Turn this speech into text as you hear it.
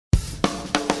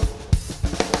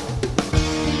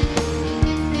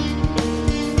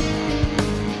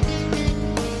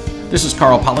This is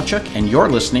Carl Palachuk, and you're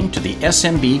listening to the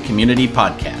SMB Community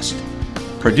Podcast,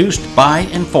 produced by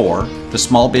and for the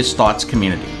Small Biz Thoughts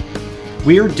community.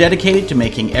 We're dedicated to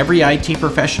making every IT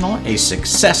professional a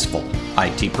successful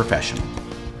IT professional.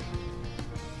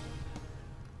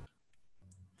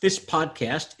 This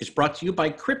podcast is brought to you by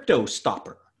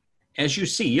CryptoStopper. As you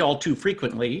see all too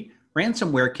frequently,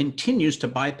 ransomware continues to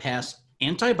bypass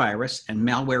antivirus and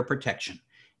malware protection,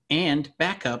 and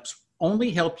backups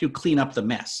only help you clean up the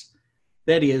mess.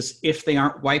 That is, if they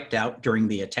aren't wiped out during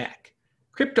the attack.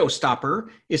 CryptoStopper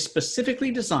is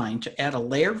specifically designed to add a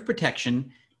layer of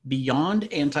protection beyond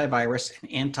antivirus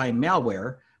and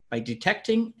anti-malware by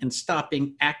detecting and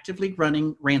stopping actively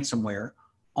running ransomware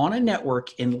on a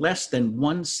network in less than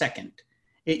 1 second.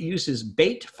 It uses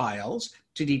bait files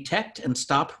to detect and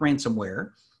stop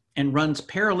ransomware and runs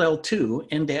parallel to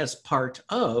and as part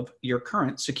of your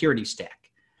current security stack.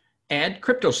 Add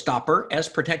CryptoStopper as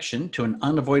protection to an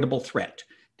unavoidable threat,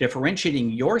 differentiating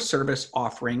your service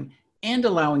offering and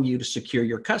allowing you to secure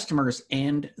your customers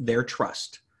and their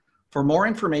trust. For more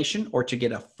information or to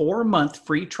get a 4-month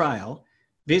free trial,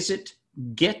 visit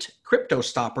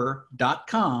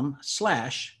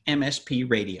getcryptostopper.com/MSP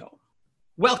Radio.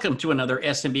 Welcome to another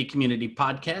SMB Community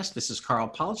Podcast. This is Carl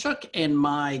Palachuk, and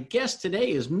my guest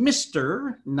today is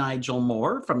Mr. Nigel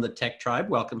Moore from the Tech Tribe.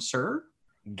 Welcome, sir.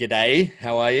 G'day.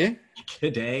 How are you?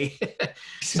 G'day.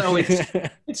 So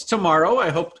it's tomorrow. I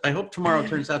hope tomorrow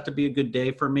turns out to be a good day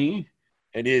for me.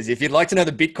 It is. If you'd like to know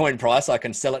the Bitcoin price, I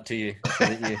can sell it to you.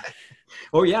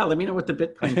 Oh yeah, let me know what the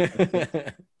Bitcoin price is.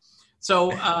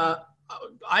 So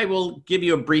I will give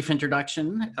you a brief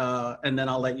introduction, and then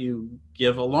I'll let you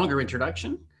give a longer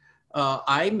introduction.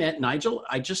 I met Nigel.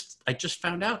 I just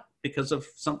found out because of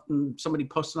somebody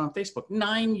posted on Facebook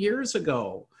 9 years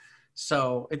ago.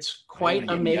 So it's quite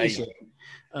amazing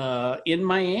in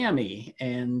Miami.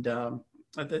 And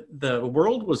the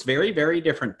world was very, very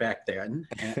different back then.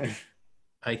 And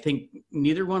I think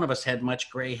neither one of us had much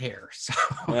gray hair. So.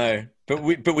 No, but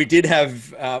we did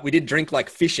have, we did drink like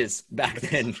fishes back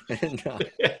then.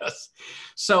 Yes.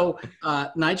 So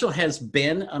Nigel has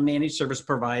been a managed service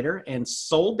provider and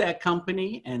sold that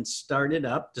company and started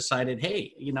up, decided,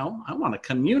 hey, I want a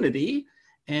community,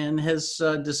 and has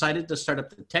decided to start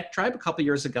up the Tech Tribe a couple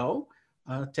years ago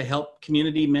to help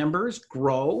community members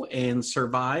grow and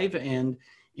survive, and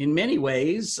in many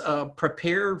ways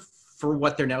prepare for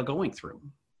what they're now going through.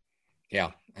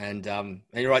 Yeah, and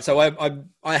you're right. So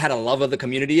I had a love of the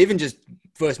community, even just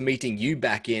first meeting you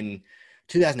back in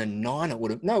 2009. It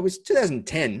was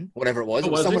 2010, whatever it was.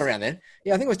 It was somewhere around then.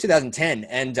 Yeah, I think it was 2010,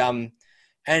 and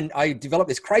I developed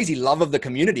this crazy love of the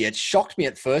community. It shocked me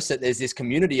at first that there's this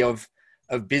community of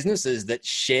businesses that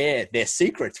share their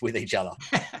secrets with each other.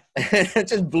 It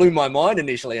just blew my mind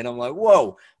initially. And I'm like,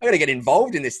 whoa, I got to get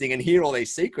involved in this thing and hear all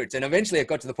these secrets. And eventually it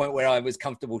got to the point where I was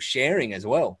comfortable sharing as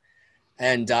well.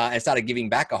 And I started giving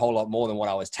back a whole lot more than what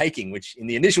I was taking, which in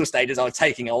the initial stages, I was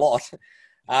taking a lot.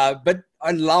 But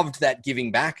I loved that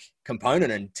giving back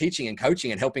component and teaching and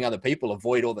coaching and helping other people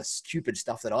avoid all the stupid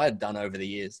stuff that I had done over the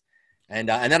years. And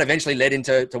that eventually led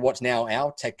into what's now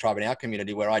our Tech Tribe and our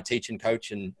community, where I teach and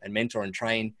coach and mentor and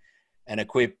train and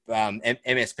equip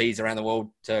MSPs around the world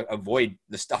to avoid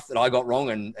the stuff that I got wrong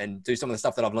and do some of the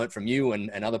stuff that I've learned from you and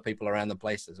other people around the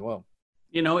place as well.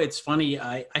 It's funny.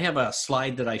 I have a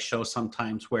slide that I show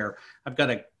sometimes where I've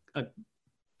got a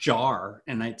jar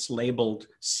and it's labeled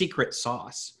secret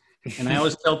sauce. And I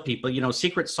always tell people,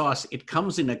 secret sauce, it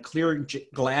comes in a clear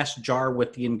glass jar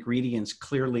with the ingredients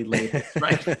clearly labeled,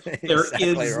 right? There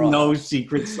is right. No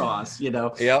secret sauce,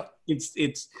 Yeah.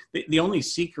 It's the only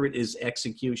secret is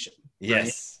execution.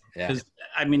 Yes. Right? Because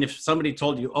if somebody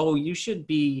told you, oh, you should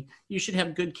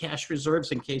have good cash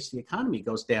reserves in case the economy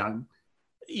goes down,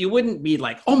 you wouldn't be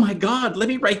like, oh my God, let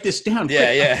me write this down.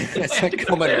 Yeah. It's like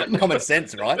common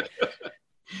sense, right?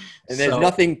 And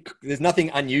there's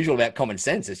nothing unusual about common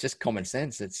sense. It's just common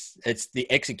sense. It's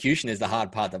the execution is the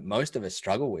hard part that most of us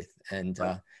struggle with. And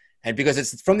because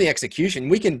it's from the execution,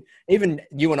 we can, even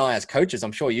you and I as coaches,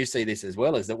 I'm sure you see this as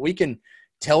well, is that we can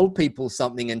tell people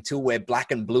something until we're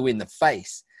black and blue in the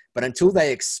face. But until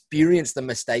they experience the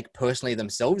mistake personally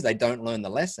themselves, they don't learn the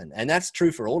lesson. And that's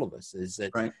true for all of us, is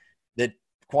that, right. that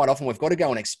quite often we've got to go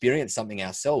and experience something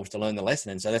ourselves to learn the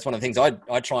lesson. And so that's one of the things I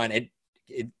try and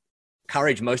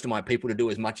encourage most of my people to do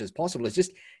as much as possible, is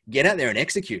just get out there and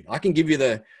execute. I can give you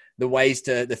the ways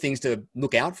the things to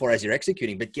look out for as you're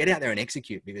executing, but get out there and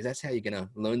execute, because that's how you're going to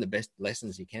learn the best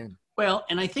lessons you can. Well,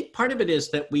 and I think part of it is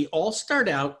that we all start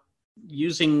out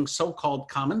using so-called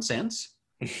common sense,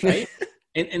 right?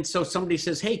 And so somebody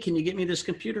says, hey, can you get me this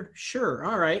computer? Sure.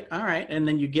 All right. And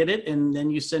then you get it, and then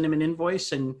you send them an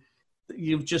invoice, and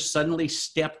you've just suddenly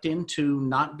stepped into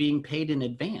not being paid in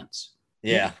advance.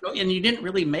 Yeah. And you didn't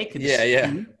really make it.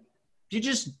 Yeah. You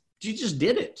just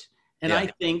did it. And I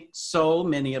think so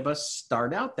many of us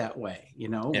start out that way. We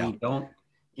don't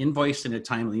invoice in a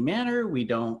timely manner. We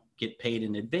don't get paid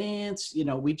in advance.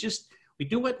 We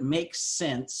do what makes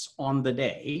sense on the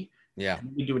day. Yeah.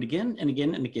 We do it again and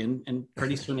again and again. And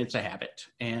pretty soon it's a habit.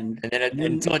 And then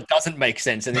until it doesn't make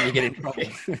sense, and then you get in trouble.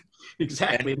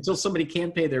 Exactly. Until somebody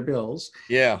can't pay their bills.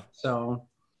 Yeah. So,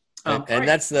 and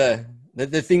that's the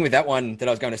thing with that one that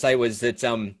I was going to say was that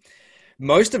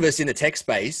most of us in the tech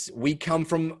space, we come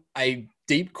from a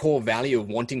deep core value of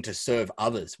wanting to serve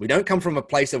others. We don't come from a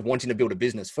place of wanting to build a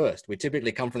business first. We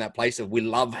typically come from that place of we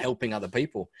love helping other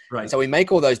people. Right. And so we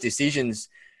make all those decisions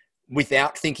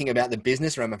without thinking about the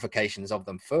business ramifications of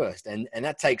them first. And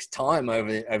that takes time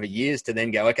over years to then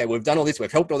go, okay, we've done all this.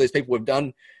 We've helped all these people. We've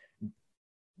done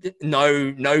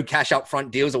no cash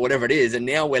upfront deals or whatever it is. And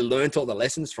now we've learned all the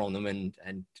lessons from them.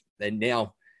 And then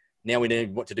now we know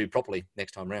what to do properly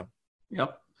next time around.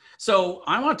 Yep. So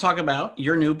I want to talk about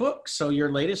your new book. So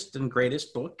your latest and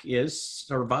greatest book is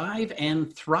Survive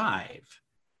and Thrive,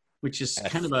 which is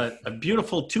kind of a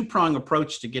beautiful two-prong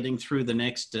approach to getting through the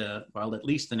next, at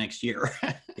least the next year.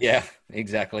 Yeah,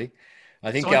 exactly.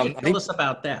 I think. So tell us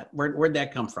about that. Where'd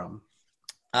that come from?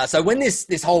 So when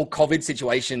this whole COVID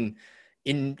situation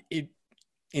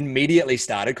immediately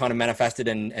started, kind of manifested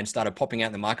and started popping out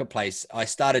in the marketplace, I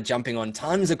started jumping on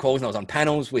tons of calls, and I was on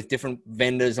panels with different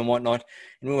vendors and whatnot,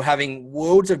 and we were having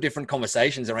worlds of different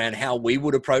conversations around how we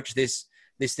would approach this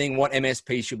thing, what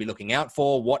MSPs should be looking out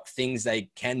for, what things they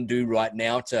can do right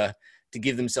now to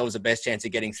give themselves the best chance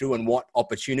of getting through, and what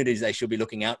opportunities they should be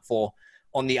looking out for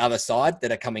on the other side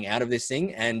that are coming out of this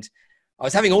thing. And I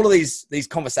was having all of these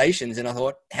conversations, and I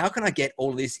thought, how can I get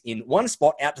all of this in one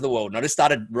spot out to the world? And I just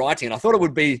started writing, and I thought it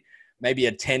would be maybe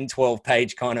a 10, 12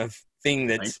 page kind of thing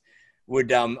that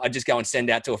would, I'd just go and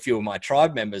send out to a few of my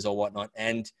tribe members or whatnot.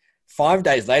 And 5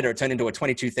 days later, it turned into a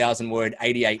 22,000 word,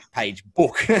 88 page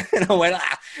book. And I went,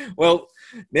 well,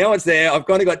 now it's there. I've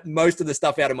kind of got most of the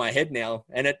stuff out of my head now,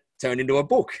 and it turned into a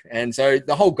book. And so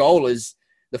the whole goal is,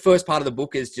 the first part of the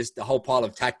book is just a whole pile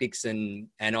of tactics and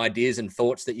ideas and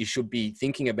thoughts that you should be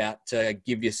thinking about to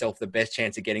give yourself the best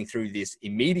chance of getting through this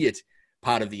immediate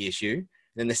part of the issue.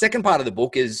 Then the second part of the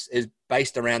book is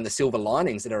based around the silver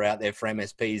linings that are out there for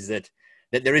MSPs, that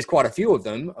there is quite a few of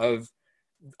them, of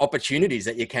opportunities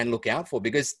that you can look out for,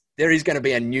 because there is going to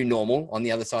be a new normal on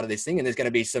the other side of this thing. And there's going to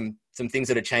be some things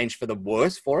that are changed for the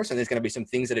worse for us. And there's going to be some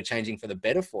things that are changing for the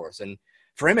better for us. And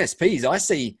for MSPs, I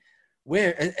see,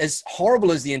 where, as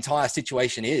horrible as the entire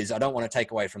situation is, I don't want to take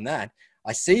away from that,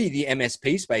 I see the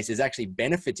MSP space is actually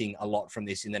benefiting a lot from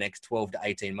this in the next 12 to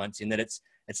 18 months, in that it's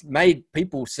made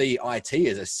people see IT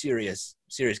as a serious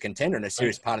contender and a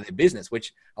serious part of their business,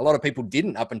 which a lot of people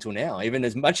didn't up until now. Even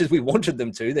as much as we wanted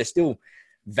them to, they're still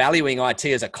valuing IT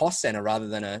as a cost center rather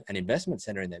than an investment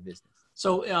center in their business.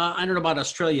 So I don't know about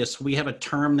Australia. So we have a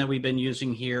term that we've been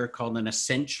using here called an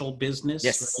essential business.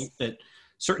 Yes. Right? That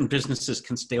certain businesses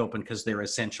can stay open because they're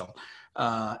essential.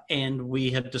 And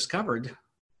we have discovered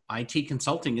IT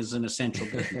consulting is an essential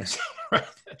business. Right?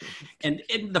 And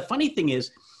the funny thing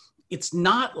is, it's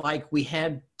not like we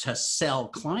had to sell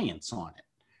clients on it,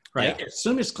 right? Yeah. As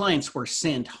soon as clients were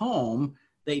sent home,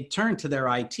 they turned to their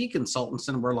IT consultants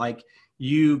and were like,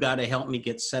 you got to help me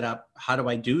get set up. How do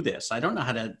I do this? I don't know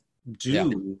how to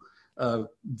do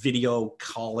video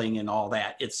calling and all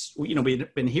that. It's,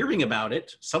 we've been hearing about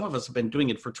it. Some of us have been doing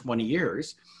it for 20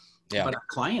 years, but our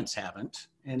clients haven't.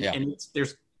 And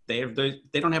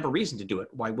they don't have a reason to do it.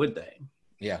 Why would they?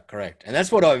 Yeah, correct. And that's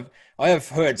what I have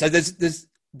heard. So there's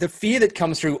the fear that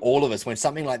comes through all of us when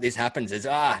something like this happens is,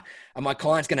 are my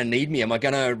clients going to need me? Am I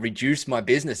going to reduce my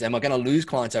business? Am I going to lose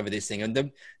clients over this thing? And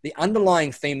the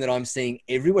underlying theme that I'm seeing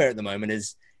everywhere at the moment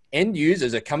is end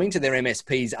users are coming to their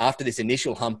MSPs after this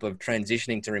initial hump of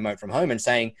transitioning to remote from home and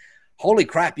saying, holy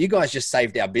crap, you guys just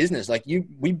saved our business. Like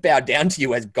we bow down to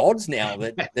you as gods now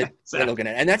that exactly. They're looking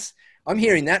at. And I'm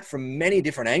hearing that from many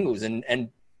different angles, and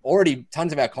already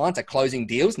tons of our clients are closing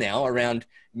deals now around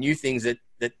new things that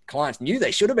clients knew they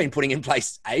should have been putting in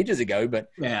place ages ago, but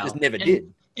just never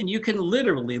did. And you can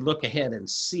literally look ahead and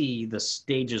see the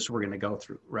stages we're going to go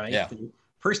through, right? Yeah.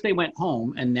 First they went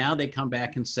home, and now they come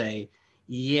back and say,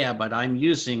 yeah, but I'm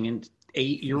using an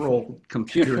 8-year-old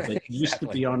computer that used to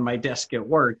be on my desk at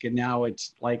work, and now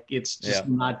it's just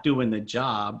not doing the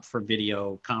job for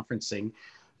video conferencing.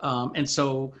 And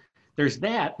so there's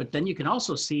that, but then you can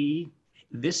also see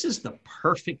this is the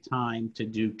perfect time to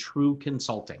do true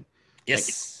consulting.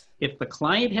 Yes. Like if the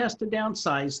client has to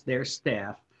downsize their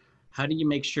staff, How do you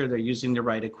make sure they're using the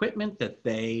right equipment, that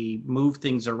they move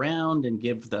things around and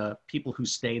give the people who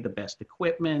stay the best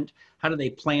equipment? How do they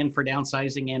plan for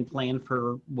downsizing and plan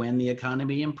for when the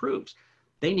economy improves?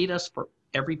 They need us for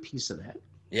every piece of that.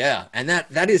 Yeah, and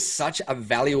that is such a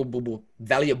valuable,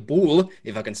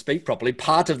 if I can speak properly,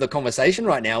 part of the conversation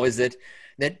right now is that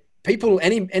people,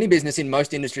 any business in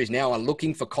most industries now are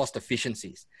looking for cost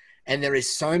efficiencies. And there is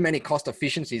so many cost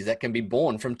efficiencies that can be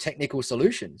born from technical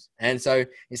solutions. And so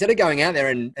instead of going out there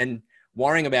and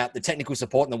worrying about the technical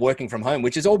support and the working from home,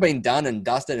 which has all been done and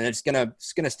dusted and it's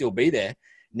gonna still be there,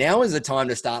 now is the time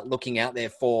to start looking out there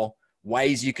for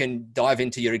ways you can dive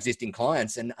into your existing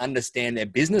clients and understand their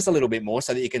business a little bit more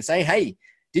so that you can say, hey,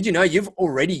 did you know you've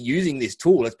already using this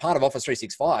tool as part of Office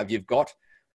 365? You've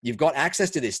got access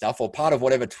to this stuff or part of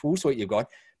whatever tool suite you've got,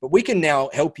 but we can now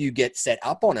help you get set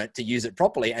up on it to use it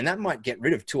properly. And that might get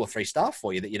rid of 2 or 3 staff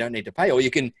for you that you don't need to pay. Or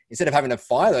you can, instead of having to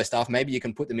fire those staff, maybe you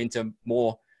can put them into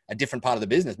a different part of the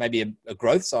business, maybe a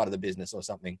growth side of the business or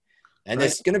something. And right.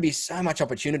 There's going to be so much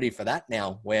opportunity for that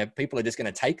now where people are just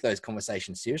going to take those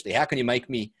conversations seriously. How can you make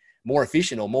me more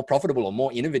efficient or more profitable or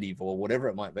more innovative or whatever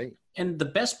it might be? And the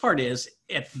best part is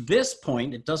at this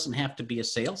point, it doesn't have to be a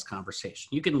sales conversation.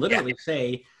 You can literally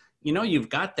say, you've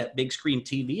got that big screen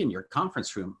TV in your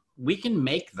conference room. We can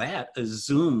make that a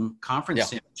Zoom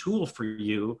conference tool for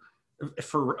you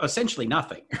for essentially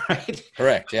nothing, right?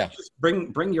 Correct. Yeah. Just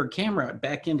bring your camera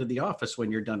back into the office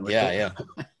when you're done with it. Yeah.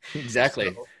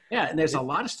 Exactly. So, and there's a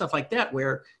lot of stuff like that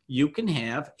where you can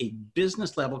have a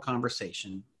business level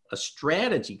conversation, a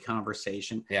strategy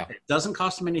conversation. Yeah. It doesn't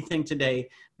cost them anything today,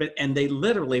 and they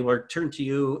literally will turn to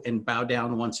you and bow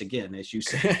down once again, as you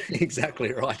say.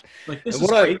 Exactly right. Like, this is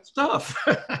great stuff.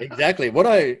 Exactly.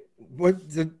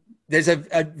 There's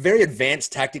a very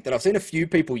advanced tactic that I've seen a few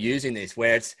people using this,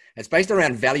 where it's based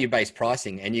around value-based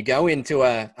pricing. And you go into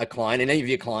a client, any of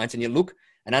your clients, and you look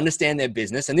and understand their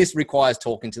business. And this requires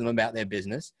talking to them about their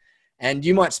business. And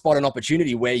you might spot an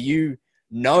opportunity where you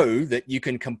know that you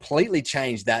can completely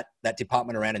change that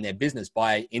department around in their business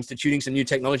by instituting some new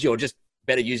technology or just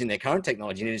better using their current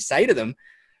technology. And you say to them,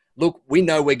 look, we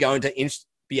know we're going to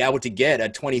be able to get a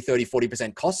 20, 30,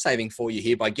 40% cost saving for you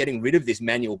here by getting rid of this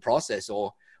manual process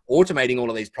or automating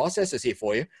all of these processes here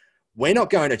for you. We're not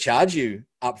going to charge you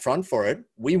upfront for it.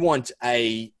 We want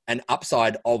an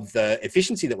upside of the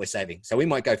efficiency that we're saving. So we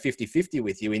might go 50-50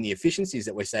 with you in the efficiencies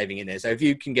that we're saving in there. So if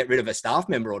you can get rid of a staff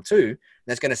member or 2,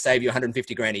 that's going to save you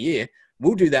 150 grand a year.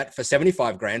 We'll do that for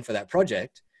 75 grand for that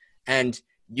project. And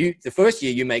the first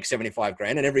year you make 75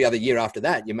 grand, and every other year after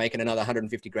that, you're making another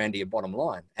 150 grand to your bottom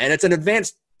line. And it's an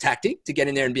advanced tactic to get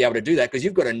in there and be able to do that, because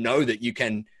you've got to know that you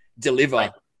can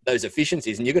deliver those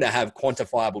efficiencies, and you're going to have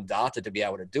quantifiable data to be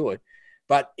able to do it.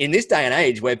 But in this day and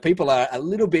age where people are a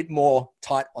little bit more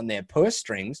tight on their purse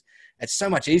strings, it's so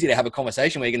much easier to have a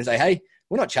conversation where you're going to say, hey,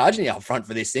 we're not charging you up front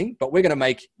for this thing, but we're going to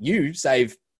make you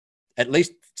save at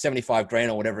least 75 grand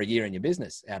or whatever a year in your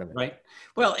business out of it. Right.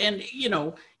 Well, and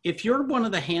if you're one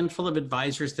of the handful of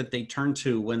advisors that they turn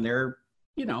to when they're,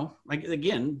 like,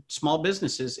 again, small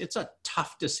businesses, it's a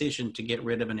tough decision to get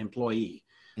rid of an employee.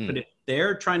 But if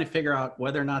they're trying to figure out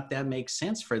whether or not that makes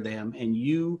sense for them, and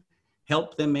you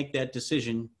help them make that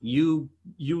decision, you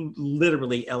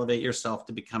literally elevate yourself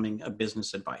to becoming a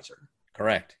business advisor.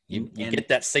 Correct. You get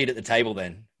that seat at the table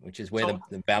then, which is where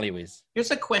the value is.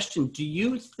 Here's a question. Do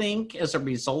you think as a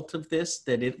result of this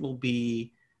that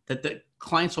the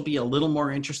clients will be a little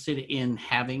more interested in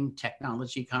having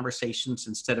technology conversations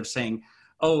instead of saying,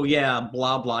 oh yeah,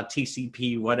 blah, blah,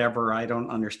 TCP, whatever. I don't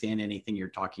understand anything you're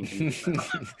talking to me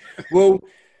about. Well,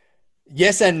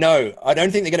 yes and no. I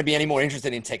don't think they're going to be any more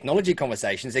interested in technology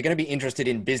conversations. They're going to be interested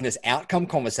in business outcome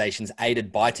conversations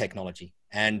aided by technology.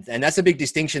 And that's a big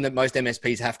distinction that most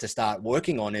MSPs have to start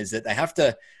working on, is that they have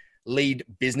to lead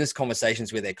business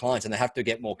conversations with their clients, and they have to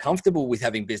get more comfortable with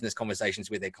having business conversations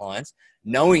with their clients,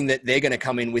 knowing that they're going to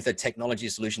come in with a technology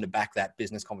solution to back that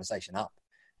business conversation up.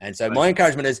 And so my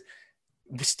encouragement is,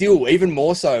 still, even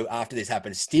more so after this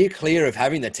happens, steer clear of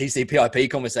having the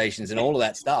TCP/IP conversations and all of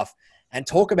that stuff, and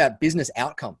talk about business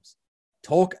outcomes.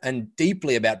 Talk and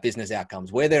deeply about business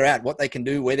outcomes, where they're at, what they can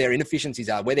do, where their inefficiencies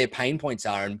are, where their pain points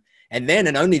are. And then,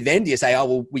 and only then do you say, oh,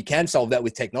 well, we can solve that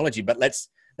with technology, but let's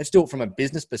do it from a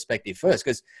business perspective first.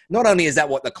 Because not only is that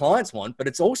what the clients want, but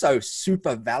it's also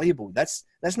super valuable. That's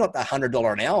not the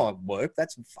 $100 an hour work.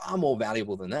 That's far more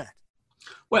valuable than that.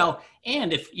 Well,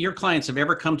 and if your clients have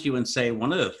ever come to you and say,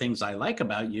 one of the things I like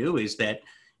about you is that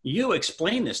you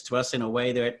explain this to us in a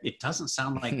way that it doesn't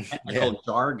sound like technical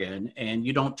jargon, and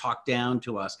you don't talk down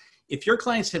to us. If your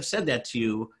clients have said that to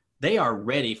you, they are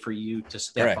ready for you to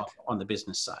step up on the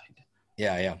business side.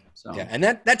 Yeah. So. Yeah. And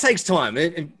that takes time.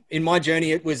 In my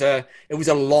journey, it was a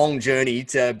long journey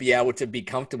to be able to be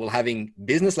comfortable having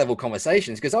business level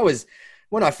conversations. Because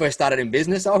when I first started in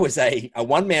business, I was a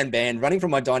one-man band running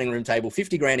from my dining room table,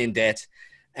 50 grand in debt.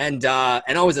 And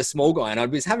I was a small guy, and I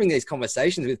was having these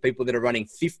conversations with people that are running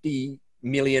 50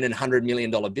 million and $100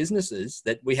 million businesses,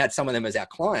 that we had some of them as our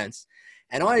clients.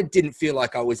 And I didn't feel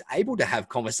like I was able to have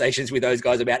conversations with those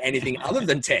guys about anything other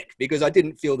than tech, because I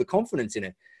didn't feel the confidence in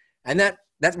it. And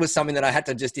that was something that I had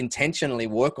to just intentionally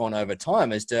work on over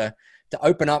time, is to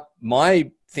open up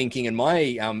my thinking and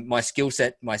my skill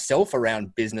set myself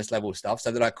around business level stuff,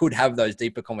 so that I could have those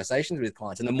deeper conversations with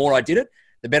clients. And the more I did it,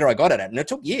 the better I got at it. And it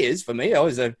took years for me.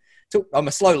 I'm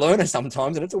a slow learner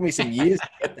sometimes, and it took me some years to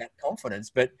get that confidence.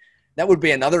 But that would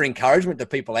be another encouragement to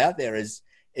people out there, is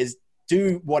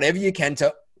do whatever you can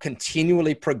to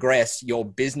continually progress your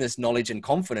business knowledge and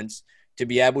confidence, to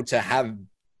be able to have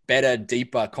better,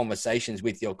 deeper conversations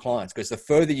with your clients. Because the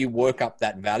further you work up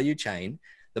that value chain,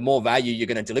 the more value you're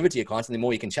going to deliver to your clients, and the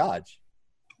more you can charge.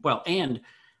 Well, and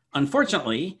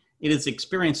unfortunately, it is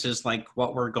experiences like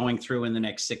what we're going through in the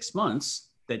next 6 months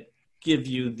that give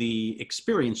you the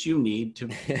experience you need to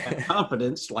have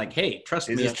confidence. Like, hey, trust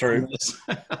me. This is true.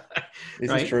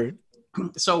 This is true.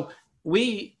 So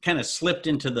we kind of slipped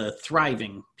into the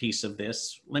thriving piece of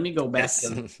this. Let me go back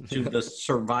to the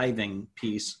surviving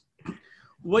piece.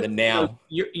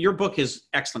 Your book is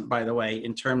excellent, by the way,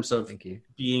 in terms of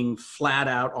being flat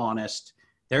out honest.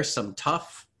 There's some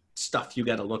tough stuff you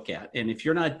got to look at. And if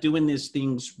you're not doing these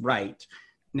things right,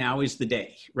 now is the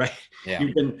day, right? Yeah.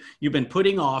 You've been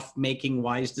putting off making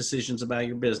wise decisions about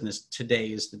your business. Today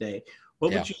is the day.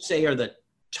 What would you say are the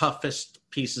toughest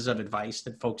pieces of advice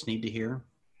that folks need to hear?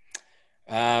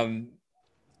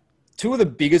 Two of the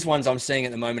biggest ones I'm seeing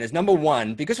at the moment is, number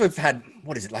one, because we've had,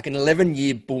 like an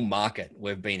 11-year bull market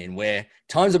we've been in, where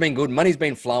times have been good, money's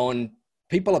been flowing,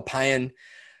 people are paying.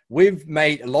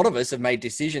 A lot of us have made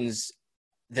decisions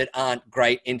that aren't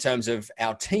great in terms of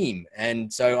our team.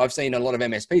 And so I've seen a lot of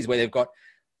MSPs where they've got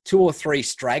 2 or 3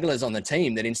 stragglers on the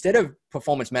team that, instead of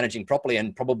performance managing properly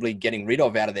and probably getting rid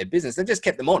of out of their business, they've just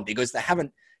kept them on because they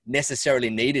haven't necessarily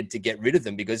needed to get rid of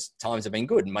them, because times have been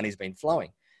good and money's been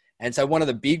flowing. And so one of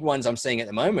the big ones I'm seeing at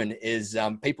the moment is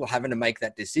people having to make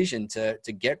that decision to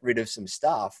get rid of some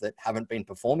staff that haven't been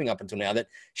performing up until now, that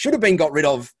should have been got rid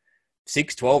of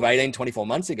 6, 12, 18, 24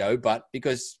 months ago, but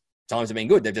because times have been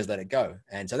good, they've just let it go.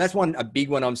 And so that's a big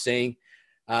one I'm seeing.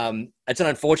 It's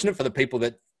unfortunate for the people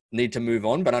that need to move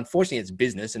on, but unfortunately it's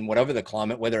business, and whatever the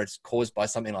climate, whether it's caused by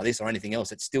something like this or anything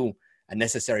else, it's still a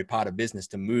necessary part of business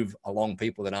to move along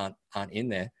people that aren't in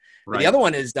there. Right. But the other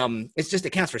one is it's just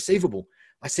accounts receivable.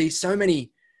 I see so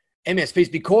many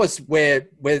MSPs, because we're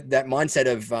that mindset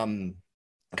of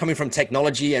coming from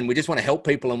technology, and we just want to help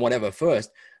people and whatever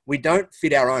first. We don't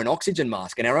fit our own oxygen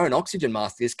mask, and our own oxygen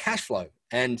mask is cash flow.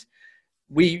 And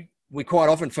we quite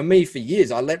often, for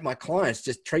years, I let my clients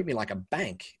just treat me like a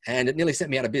bank, and it nearly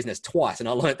sent me out of business twice. And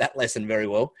I learned that lesson very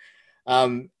well.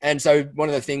 And so one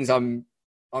of the things I'm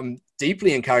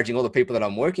deeply encouraging all the people that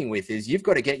I'm working with is, you've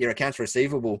got to get your accounts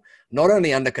receivable not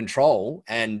only under control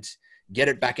and get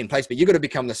it back in place, but you've got to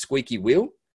become the squeaky wheel.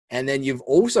 And then you've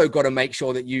also got to make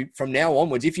sure that you, from now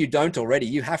onwards, if you don't already,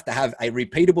 you have to have a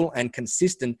repeatable and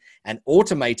consistent and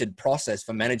automated process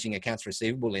for managing accounts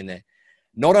receivable in there.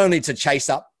 Not only to chase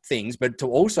up things, but to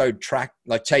also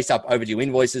chase up overdue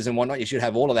invoices and whatnot. You should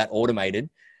have all of that automated.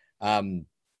 And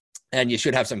you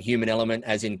should have some human element,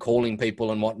 as in calling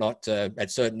people and whatnot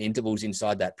at certain intervals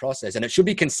inside that process. And it should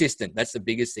be consistent. That's the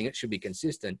biggest thing. It should be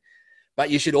consistent. But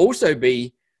you should also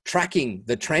be tracking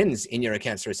the trends in your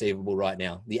accounts receivable right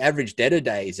now, the average debtor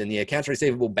days and the accounts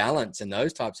receivable balance and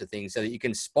those types of things, so that you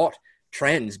can spot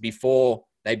trends before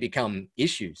they become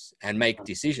issues and make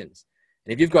decisions.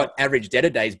 And if you've got average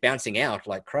debtor days bouncing out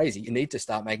like crazy, you need to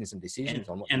start making some decisions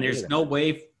on what. And there's no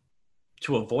way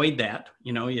to avoid that.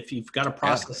 If you've got a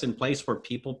process in place where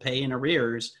people pay in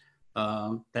arrears,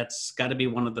 that's got to be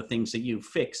one of the things that you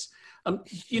fix. I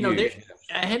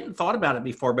hadn't thought about it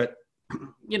before, but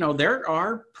there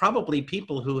are probably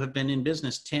people who have been in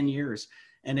business 10 years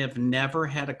and have never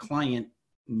had a client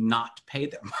not pay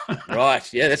them.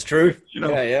 Right. Yeah, that's true.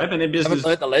 I've been in business. I haven't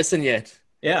learned the lesson yet.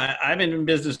 Yeah, I've been in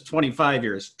business 25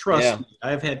 years. Trust me,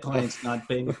 I've had clients not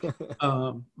pay me.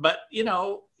 But,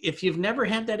 if you've never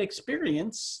had that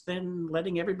experience, then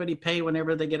letting everybody pay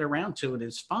whenever they get around to it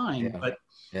is fine. But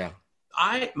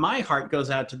my heart goes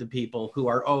out to the people who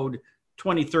are owed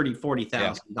 $20,000, $30,000,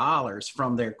 $40,000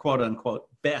 from their quote unquote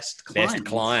best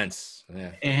clients.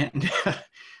 Yeah.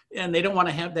 And they don't want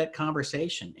to have that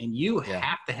conversation. And you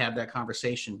have to have that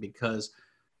conversation, because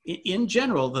in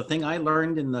general, the thing I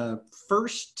learned in the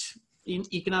first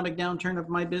economic downturn of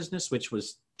my business, which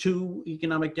was 2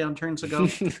 economic downturns ago,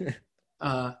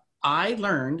 I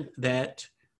learned that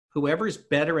whoever's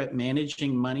better at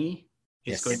managing money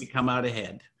is going to come out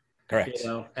ahead. Correct. You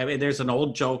know, I mean, there's an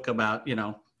old joke about, you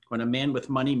know, when a man with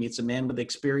money meets a man with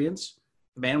experience,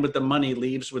 the man with the money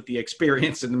leaves with the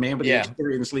experience, and the man with the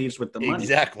experience leaves with the money.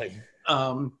 Exactly.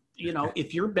 You know,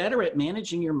 if you're better at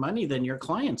managing your money than your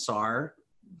clients are,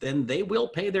 then they will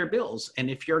pay their bills. And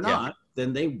if you're not,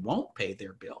 then they won't pay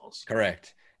their bills.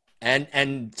 Correct.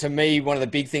 And to me, one of the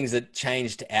big things that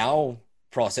changed our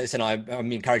process, and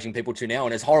I'm encouraging people to now,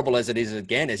 and as horrible as it is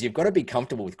again, is you've got to be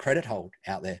comfortable with credit hold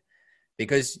out there,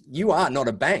 because you are not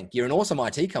a bank. You're an awesome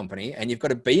IT company, and you've got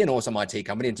to be an awesome IT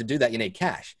company. And to do that, you need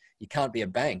cash. You can't be a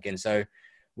bank. And so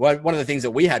one of the things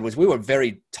that we had was we were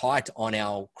very tight on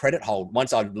our credit hold.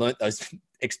 Once I learned those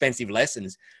expensive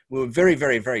lessons, we were very,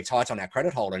 very, very tight on our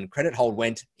credit hold, and credit hold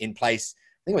went in place.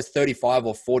 I think it was 35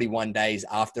 or 41 days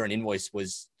after an invoice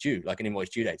was due, like an invoice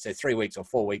due date. So 3 weeks or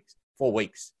 4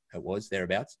 weeks it was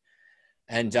thereabouts.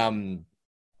 And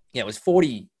it was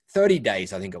 30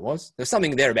 days, I think it was. There was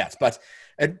something thereabouts. But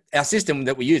our system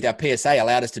that we used, our PSA,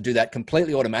 allowed us to do that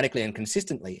completely automatically and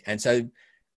consistently. And so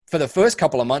for the first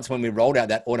couple of months when we rolled out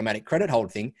that automatic credit hold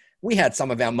thing, we had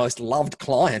some of our most loved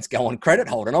clients go on credit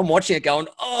hold. And I'm watching it going,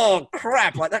 oh,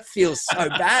 crap, like that feels so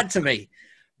bad to me.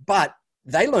 But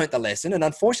they learned the lesson, and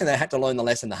unfortunately they had to learn the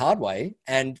lesson the hard way.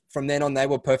 And from then on, they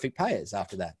were perfect payers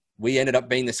after that. We ended up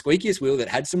being the squeakiest wheel that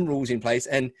had some rules in place.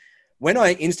 And when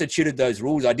I instituted those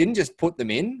rules, I didn't just put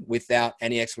them in without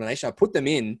any explanation. I put them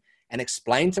in and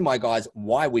explained to my guys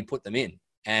why we put them in,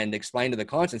 and explained to the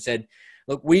clients and said,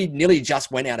 look, we nearly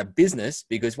just went out of business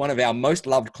because one of our most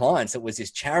loved clients, that was this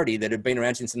charity that had been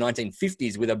around since the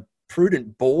 1950s with a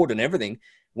prudent board and everything,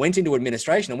 went into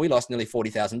administration, and we lost nearly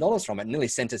 $40,000 from it, and nearly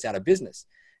sent us out of business.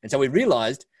 And so we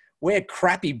realized we're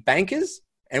crappy bankers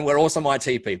and we're awesome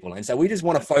IT people. And so we just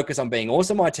want to focus on being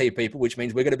awesome IT people, which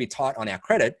means we're going to be tight on our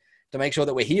credit to make sure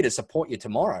that we're here to support you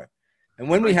tomorrow. And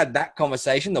when we had that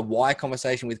conversation, the why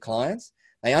conversation with clients,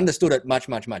 they understood it much,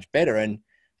 much, much better. And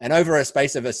over a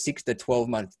space of a 6 to 12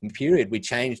 month period, we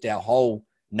changed our whole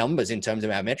numbers in terms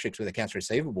of our metrics with accounts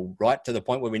receivable, right to the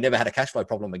point where we never had a cash flow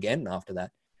problem again after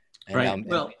that. And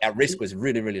well, our risk was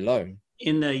really, really low.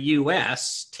 In the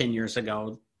US 10 years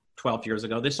ago, 12 years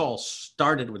ago, this all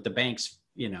started with the banks,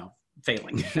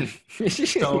 failing.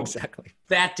 So exactly.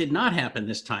 That did not happen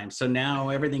this time. So now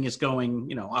everything is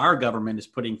going, our government is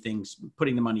putting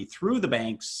the money through the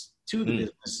banks to the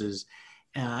businesses.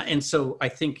 And so I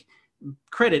think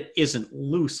credit isn't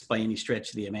loose by any stretch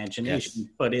of the imagination,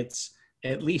 but it's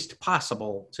at least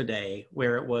possible today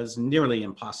where it was nearly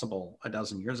impossible a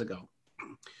dozen years ago.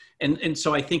 And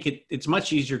so I think it's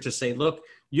much easier to say, look,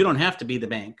 you don't have to be the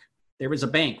bank. There is a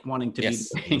bank wanting to be the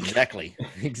bank. Exactly.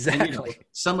 And,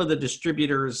 some of the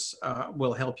distributors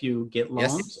will help you get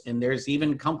loans. And there's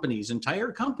even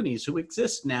entire companies who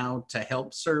exist now to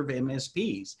help serve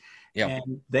MSPs.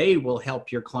 And they will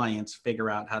help your clients figure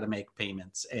out how to make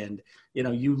payments. And,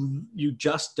 you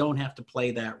just don't have to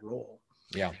play that role.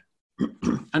 Yeah.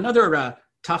 Another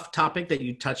tough topic that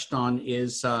you touched on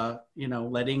is,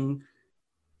 letting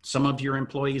some of your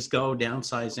employees go,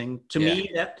 downsizing. To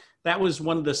me, that was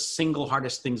one of the single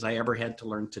hardest things I ever had to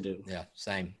learn to do. Yeah,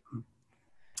 same.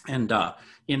 And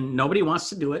nobody wants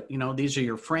to do it. These are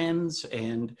your friends,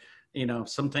 and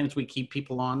sometimes we keep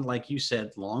people on, like you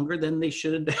said, longer than they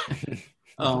should.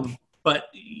 But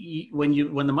when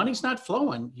the money's not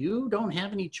flowing, you don't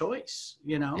have any choice.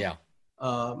 Yeah.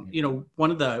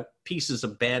 One of the pieces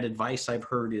of bad advice I've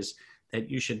heard is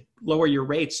that you should lower your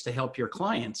rates to help your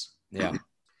clients. Yeah.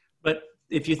 But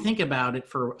if you think about it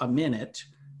for a minute,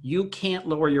 you can't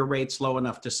lower your rates low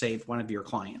enough to save one of your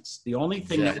clients. The only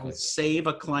thing that will save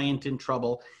a client in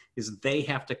trouble is they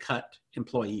have to cut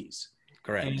employees.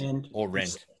 Correct. Or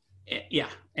rent. Yeah.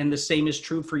 And the same is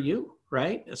true for you,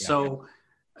 right? Yeah. So,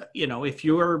 if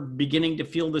you're beginning to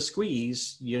feel the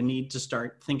squeeze, you need to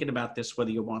start thinking about this,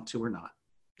 whether you want to or not.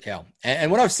 Yeah.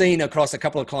 And what I've seen across a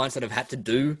couple of clients that have had to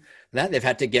do that, they've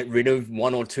had to get rid of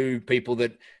 1 or 2 people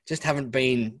that just haven't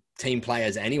been team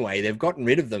players anyway. They've gotten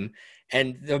rid of them,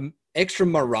 and the extra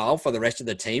morale for the rest of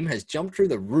the team has jumped through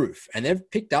the roof, and they've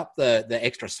picked up the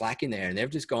extra slack in there, and they've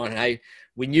just gone, hey,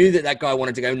 we knew that guy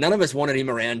wanted to go. None of us wanted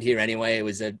him around here anyway. It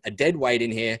was a dead weight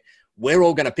in here. We're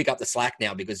all going to pick up the slack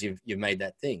now because you've made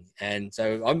that thing. And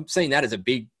so I'm seeing that as a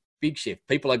big shift.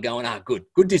 People are going,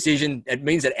 good decision. It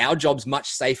means that our job's much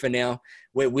safer now.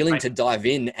 We're willing to dive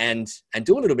in and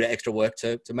do a little bit of extra work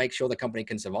to make sure the company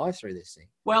can survive through this thing.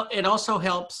 Well, it also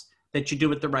helps that you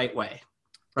do it the right way.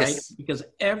 right? Yes. Because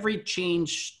every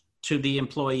change to the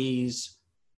employees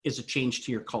is a change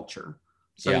to your culture.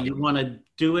 So you want to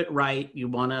do it right. You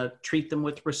want to treat them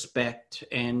with respect.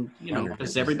 And, you know,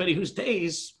 because everybody who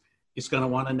stays is going to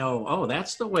want to know, oh,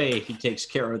 that's the way he takes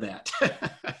care of that.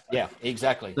 Yeah,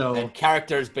 exactly. So, and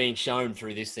character is being shown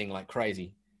through this thing like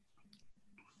crazy.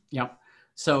 Yep.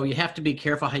 So you have to be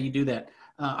careful how you do that.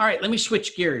 All right, let me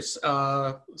switch gears.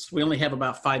 So we only have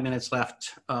about 5 minutes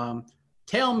left.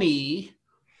 Tell me,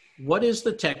 what is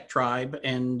the Tech Tribe?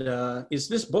 And is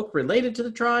this book related to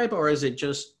the tribe, or is it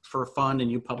just for fun and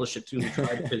you publish it to the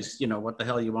tribe because, you know, what the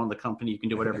hell, you own the company, you can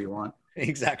do whatever you want?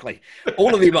 Exactly.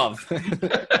 All of the above.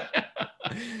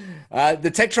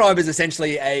 The Tech Tribe is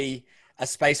essentially a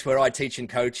space where I teach and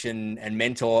coach and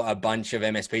mentor a bunch of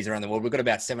MSPs around the world. We've got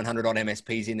about 700 odd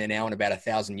MSPs in there now and about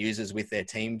 1,000 users with their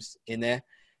teams in there.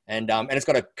 And it's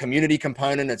got a community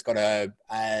component. It's got a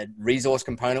resource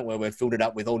component where we've filled it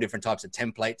up with all different types of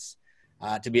templates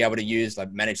to be able to use,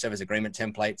 like managed service agreement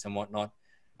templates and whatnot,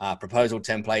 proposal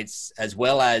templates, as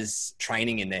well as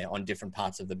training in there on different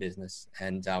parts of the business.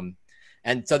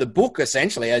 And so the book,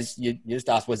 essentially, as you just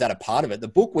asked, was that a part of it? The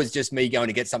book was just me going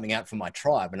to get something out for my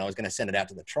tribe, and I was going to send it out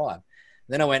to the tribe.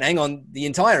 And then I went, hang on, the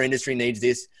entire industry needs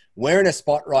this. We're in a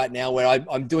spot right now where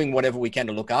I'm doing whatever we can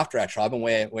to look after our tribe, and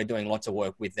we're doing lots of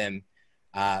work with them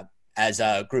as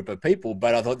a group of people.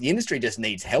 But I thought the industry just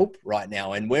needs help right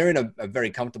now, and we're in a very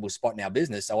comfortable spot in our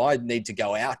business. So I need to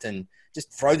go out and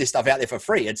just throw this stuff out there for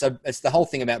free. It's the whole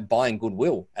thing about buying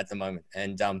goodwill at the moment,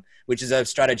 and which is a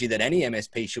strategy that any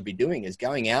MSP should be doing, is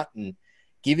going out and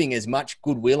giving as much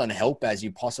goodwill and help as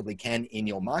you possibly can in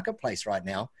your marketplace right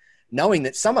now, knowing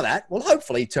that some of that will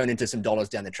hopefully turn into some dollars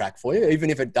down the track for you. Even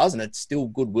if it doesn't, it's still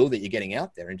goodwill that you're getting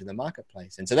out there into the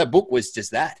marketplace. And so that book was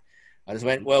just that. I just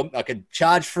went, well, I could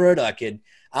charge for it. I could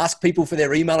ask people for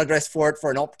their email address for it,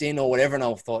 for an opt-in or whatever. And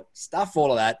I thought, stuff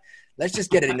all of that. Let's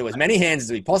just get it into as many hands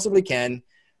as we possibly can.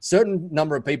 Certain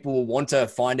number of people will want to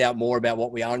find out more about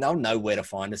what we are, and they'll know where to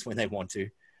find us when they want to.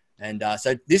 And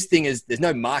so this thing there's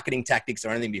no marketing tactics or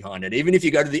anything behind it. Even if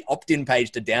you go to the opt-in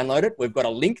page to download it, we've got a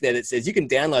link there that says you can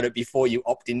download it before you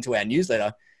opt into our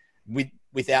newsletter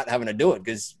without having to do it.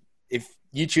 Because if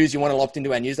you choose you want to opt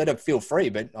into our newsletter, feel free,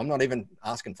 but I'm not even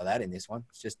asking for that in this one.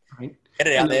 It's just get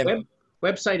it out there. The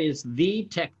website is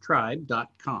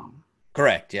thetechtribe.com.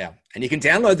 Correct, yeah. And you can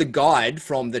download the guide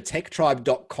from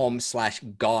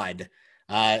thetechtribe.com/guide,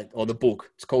 or the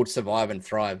book. It's called Survive and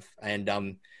Thrive. And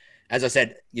as I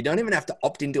said, you don't even have to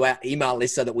opt into our email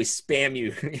list so that we spam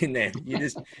you in there.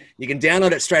 You can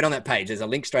download it straight on that page. There's a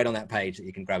link straight on that page that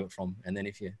you can grab it from. And then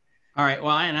All right.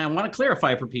 Well, and I want to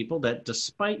clarify for people that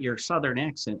despite your Southern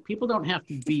accent, people don't have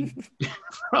to be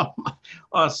from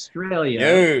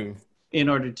Australia in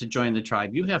order to join the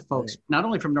tribe. You have folks not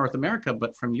only from North America,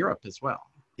 but from Europe as well.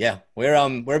 Yeah. We're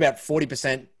about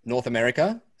 40% North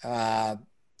America,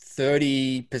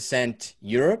 30%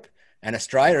 Europe, and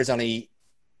Australia is only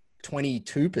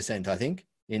 22%, I think,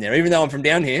 in there. Even though I'm from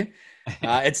down here,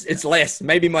 it's less.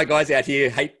 Maybe my guys out here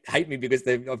hate me because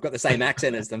I've got the same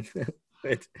accent as them.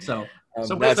 So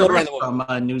where's the rest from?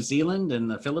 New Zealand and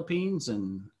the Philippines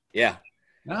and yeah.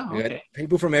 Oh, we got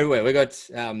people from everywhere. We got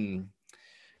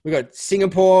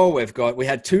Singapore. We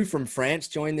had 2 from France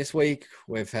join this week.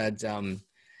 We've had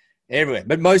everywhere,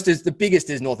 but the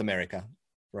biggest is North America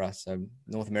for us. So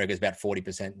North America is about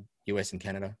 40% US and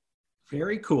Canada.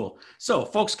 Very cool. So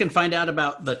folks can find out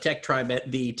about the Tech Tribe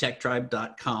at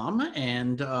thetechtribe.com.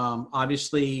 And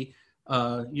obviously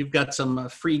you've got some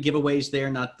free giveaways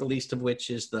there, not the least of which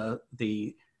is the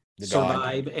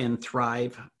Survive and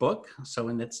Thrive book. So,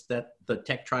 and it's the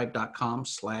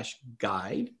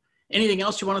thetechtribe.com/guide. Anything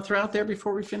else you want to throw out there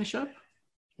before we finish up?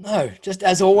 No, just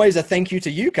as always, a thank you to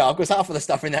you, Carl, because half of the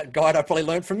stuff in that guide I probably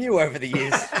learned from you over the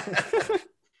years.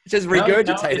 Just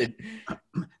regurgitated.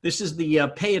 This is the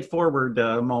pay it forward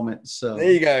moment. So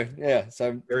there you go. Yeah.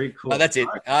 So very cool. That's it.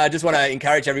 I just want to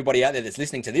encourage everybody out there that's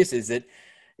listening to this is that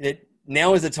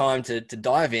now is the time to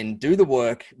dive in, do the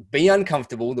work, be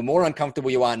uncomfortable. The more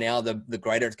uncomfortable you are now, the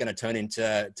greater it's going to turn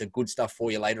into good stuff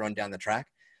for you later on down the track.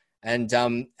 And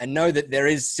know that there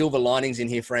is silver linings in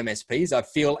here for MSPs. I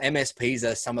feel MSPs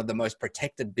are some of the most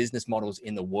protected business models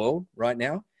in the world right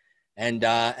now. And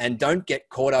don't get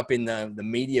caught up in the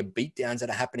media beatdowns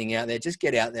that are happening out there. Just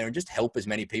get out there and just help as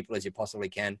many people as you possibly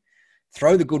can.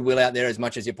 Throw the goodwill out there as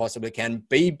much as you possibly can.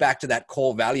 Be back to that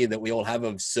core value that we all have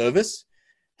of service,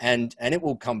 and it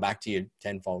will come back to you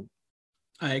tenfold.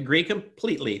 I agree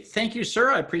completely. Thank you,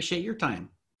 sir. I appreciate your time.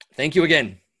 Thank you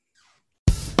again.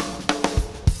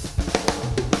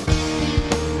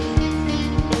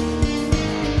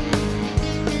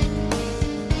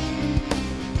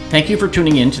 Thank you for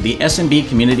tuning in to the SMB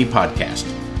Community Podcast.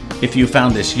 If you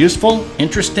found this useful,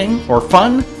 interesting, or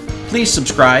fun, please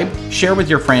subscribe, share with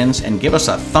your friends, and give us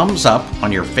a thumbs up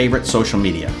on your favorite social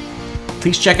media.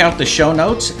 Please check out the show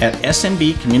notes at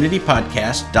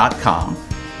smbcommunitypodcast.com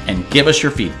and give us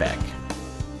your feedback.